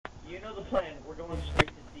know the plan. We're going straight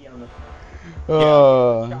to C on this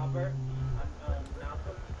one. Chopper.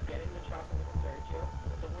 Malcolm, get in the chopper with Sergio.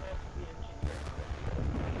 Someone has to be engineer.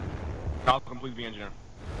 Malcolm, please be engineer.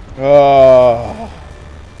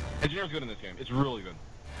 Engineer's good in this game. It's really good.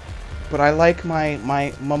 But I like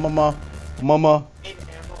my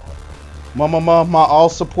all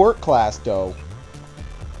support class though.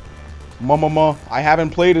 I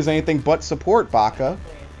haven't played as anything but support, Baka.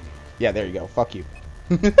 Yeah, there you go. Fuck you.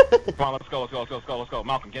 Come on, let's go.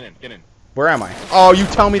 Malcolm, get in. Where am I? Oh, you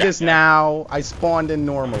tell me this now. I spawned in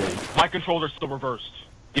normally. My controller's still reversed.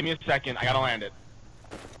 Give me a second. I gotta land it.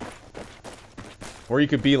 Or you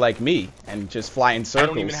could be like me and just fly in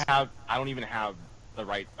circles. I don't even have the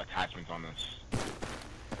right attachments on this.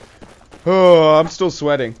 Oh, I'm still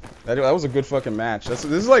sweating. That was a good fucking match. This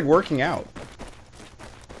is like working out.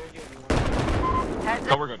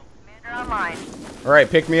 No, we're good. All right,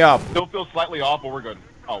 pick me up. Still feel slightly off, but we're good.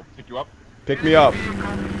 Oh, pick you up. Pick me up.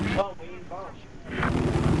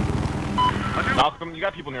 Malcolm, you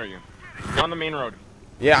got people near you. You're on the main road.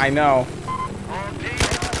 Yeah, I know.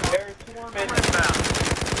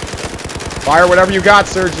 Fire whatever you got,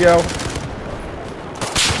 Sergio.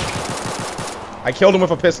 I killed him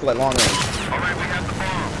with a pistol at long range.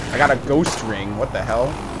 I got a ghost ring. What the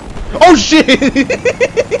hell? Oh shit!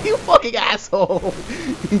 You fucking asshole!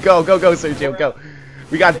 Go, Sergio, go.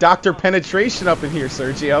 We got Dr. Penetration up in here,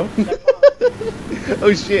 Sergio.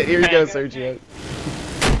 Oh shit! Here you go, Sergio.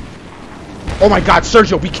 Oh my God,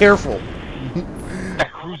 Sergio, be careful!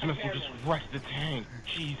 That cruise missile just wrecked the tank.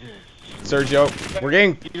 Jesus. Sergio, we're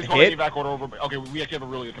getting hit. Okay, we actually have a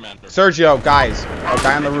really good commander. Sergio, guys. Oh,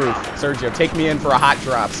 guy on the roof. Sergio, take me in for a hot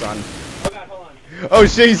drop, son. Oh God, hold on. Oh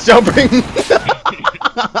shit, he's jumping.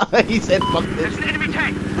 He said, fuck this. There's an enemy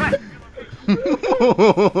tank.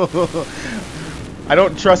 I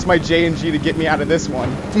don't trust my J&G to get me out of this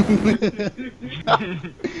one.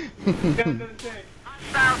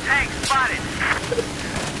 Tank spotted.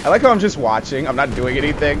 I like how I'm just watching. I'm not doing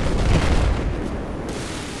anything.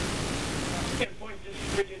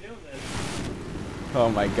 Oh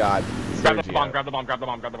my God. Grab the bomb.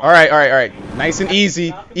 All right. Nice and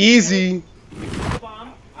easy. Easy.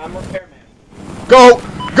 I'm repairman. Go.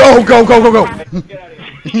 Get out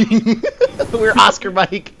of here. We're Oscar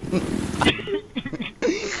Mike.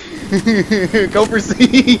 Go for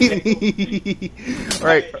C. All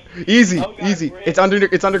right. Easy. It's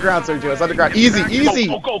underground, Sergio. It's underground. Easy.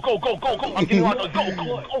 Go. I'm getting on.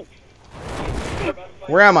 Go.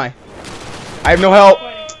 Where am I? I have no help.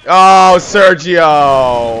 Oh,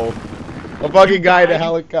 Sergio. A fucking guy in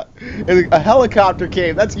a helicopter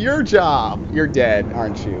came. That's your job. You're dead,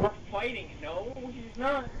 aren't you? We're fighting. No, he's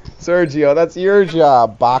not. Sergio, that's your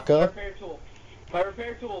job, Baka. My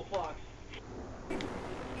repair tool, Fox.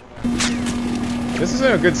 This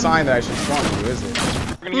isn't a good sign that I should spawn you, is it?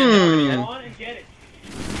 Go on and get it.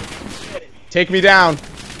 Take me down.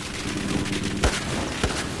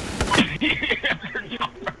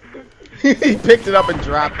 He picked it up and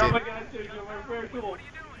dropped it. Oh my God, Sergio, my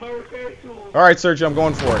repair tool. All right, Sergio, I'm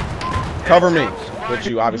going for it. Cover me, which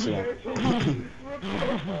you obviously won't.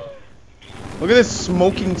 Look at this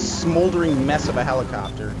smoking, smoldering mess of a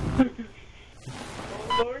helicopter.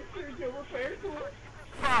 Lord, Sergio, repair tool.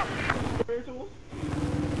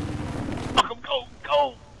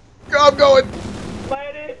 Go. I'm going.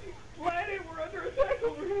 Let it. We're under attack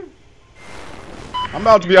over here. I'm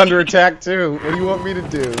about to be under attack too. What do you want me to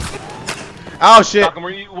do? Oh shit! Malcolm,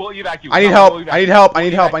 we'll evac you. I need help. I need help.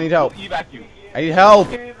 We'll evac you. I need help.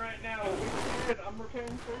 I'm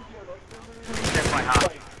repairing Sergio. That's my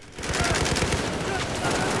hot.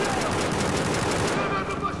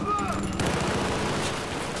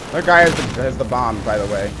 That guy has the bomb, by the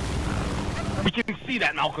way. We can see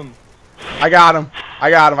that, Malcolm. I got him.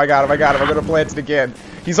 I'm gonna plant it again.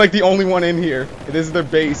 He's like the only one in here. It is their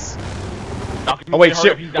base. Malcolm, Oh wait,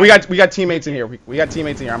 shit. We got teammates in here. We got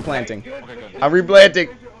teammates in here. I'm planting. Okay, good. I'm replanting.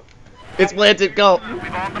 It's planted. Go.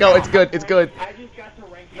 It's good. I just got to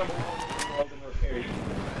rank number 1 in repairs.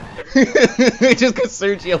 Just because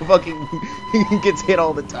Sergio fucking gets hit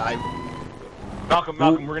all the time. Malcolm,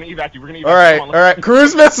 we're gonna evac you. All right.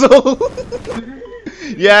 Cruise missile.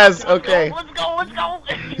 Yes. Okay. Let's go.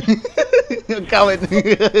 I'm coming.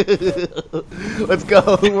 Let's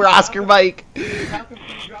go. We're Oscar Mike.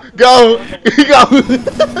 Go.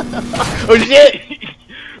 Oh shit.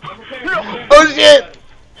 Oh shit.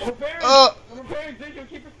 I'm repairing Sergio.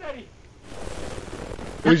 Keep it steady.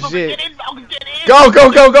 Oh shit. Get in, Malcolm, get in. Go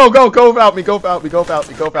without me. Go without me.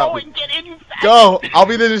 Get in, you fat. Go. I'll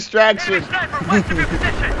be the distraction.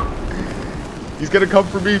 He's gonna come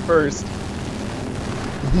for me first.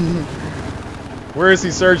 Where is he,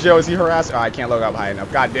 Sergio? Is he harassing? Oh, I can't look up high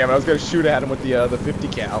enough. God damn it! I was gonna shoot at him with the 50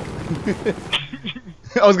 cal.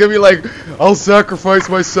 I was gonna be like, I'll sacrifice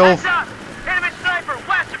myself. Heads up! Enemy sniper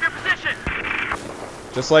west of your position.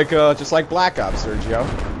 Just like Black Ops, Sergio.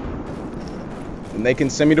 And they can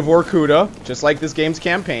send me to Vorkuta, just like this game's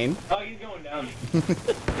campaign. Oh, he's going down.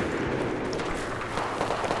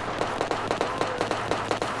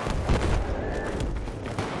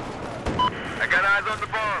 I got eyes on the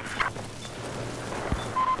bomb.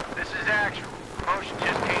 This is actual. Motion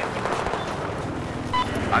just came through.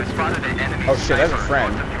 I've spotted an enemy. Oh shit, that's a sniper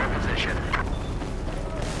friend. north of your position.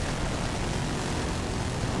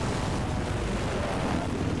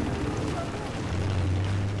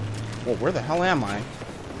 Well, where the hell am I?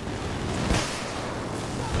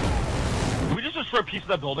 Did we just destroy a piece of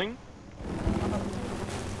that building?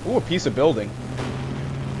 Ooh, a piece of building.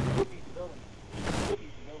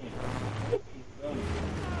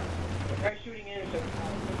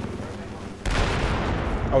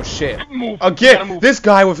 Oh shit. Move. Again, this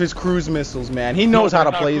guy with his cruise missiles, man. He knows how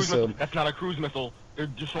to place them. That's not a cruise missile. They're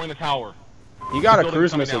destroying the tower. You got The a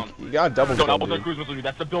cruise building's missile. coming You got a double No, kill, that wasn't a dude. cruise missile, dude.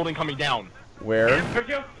 That's the building coming down. Where?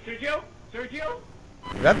 Sergio? Sergio? Sergio?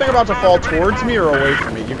 Is that thing about to fall towards me or away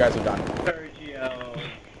from me? You guys are done. Sergio.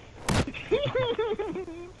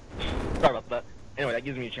 Sorry about that. Anyway, that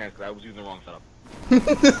gives me a chance because I was using the wrong setup.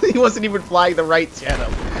 He wasn't even flying the right channel.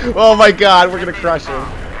 Oh my god, we're gonna crush him.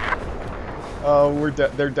 Oh,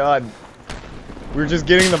 they're done. We're just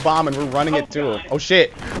getting the bomb and we're running it to him. Oh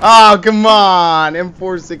shit. Oh, come on.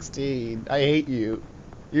 M416. I hate you.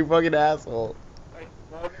 You fucking asshole.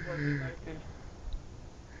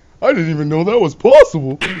 I didn't even know that was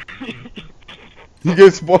possible.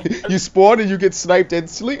 You spawn and you get sniped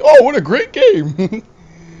instantly. Oh, what a great game.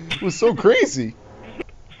 It was so crazy.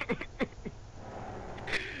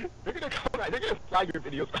 They're gonna flag your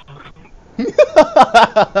videos.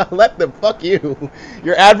 Let them. Fuck you.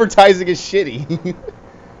 Your advertising is shitty.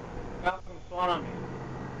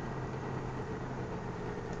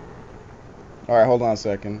 Alright, hold on a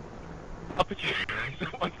second. I'll put you.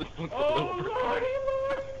 Oh, Lordy, Lordy,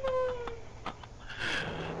 Lordy.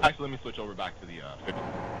 Actually, let me switch over back to the 50,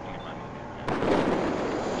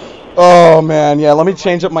 25. Oh man, yeah, let me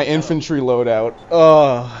change up my infantry loadout.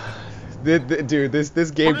 Oh, dude,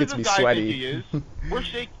 this game gets me sweaty. Where's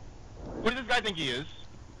Shake? Who does this guy think he is?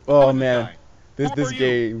 Oh man, this Who are you?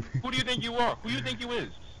 game. Who do you think you are? Who do you think you is?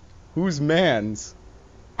 Who's mans?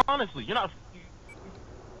 Honestly, you're not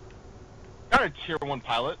a tier 1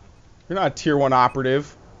 pilot. You're not a tier 1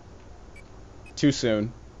 operative. Too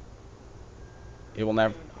soon. It will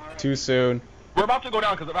never. Too soon. We're about to go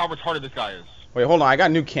down because of how retarded this guy is. Wait, hold on. I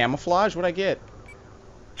got new camouflage. What'd I get?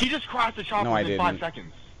 He just crashed the chopper No, I within 5 didn't.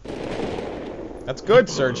 seconds. That's good,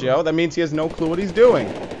 Sergio. That means he has no clue what he's doing.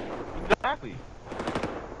 Exactly.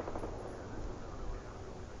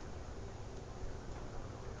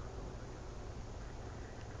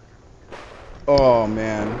 Oh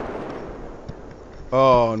man.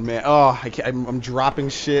 Oh man. Oh, I'm dropping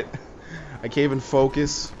shit. I can't even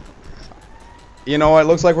focus. You know what?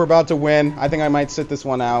 Looks like we're about to win. I think I might sit this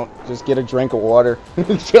one out. Just get a drink of water.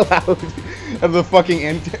 Chill out. Of the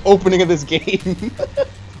fucking opening of this game.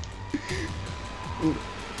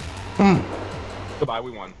 Goodbye,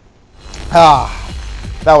 we won. Ah,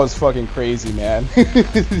 that was fucking crazy, man. I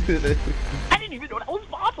didn't even know that was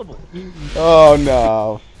possible. Oh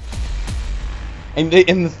no. And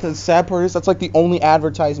the sad part is that's like the only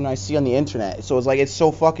advertisement I see on the internet. So it's like it's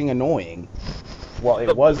so fucking annoying. Well,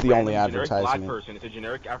 it was the only advertisement. Black person. It's a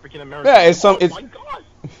generic African American. Yeah, it's my God.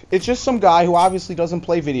 It's just some guy who obviously doesn't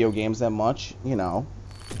play video games that much, you know.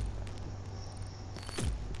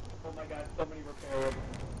 Oh my god, somebody repair him.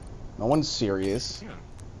 No one's serious. Yeah.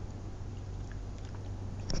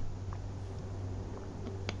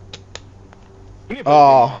 We need to play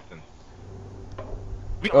Oh. this game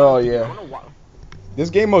often. Oh, honestly, yeah. I don't know why. This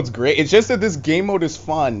game mode's great. It's just that this game mode is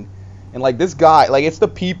fun. And like this guy, like it's the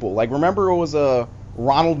people. Like remember it was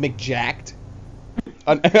Ronald McJacked?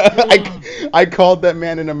 I called that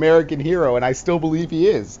man an American hero, and I still believe he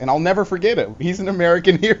is. And I'll never forget him. He's an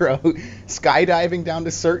American hero. Skydiving down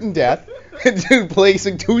to certain death, and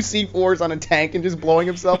placing 2 C4s on a tank and just blowing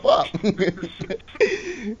himself up.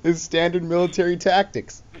 His standard military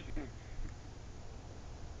tactics.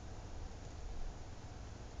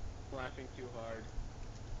 Laughing too hard.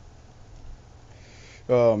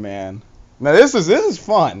 Oh man. Now this is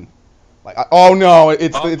fun. Like oh no,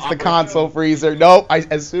 it's the console freezer. Nope.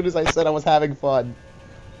 As soon as I said I was having fun.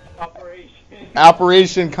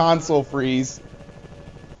 Operation console freeze.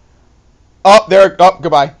 Oh, there. Oh,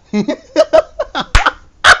 goodbye.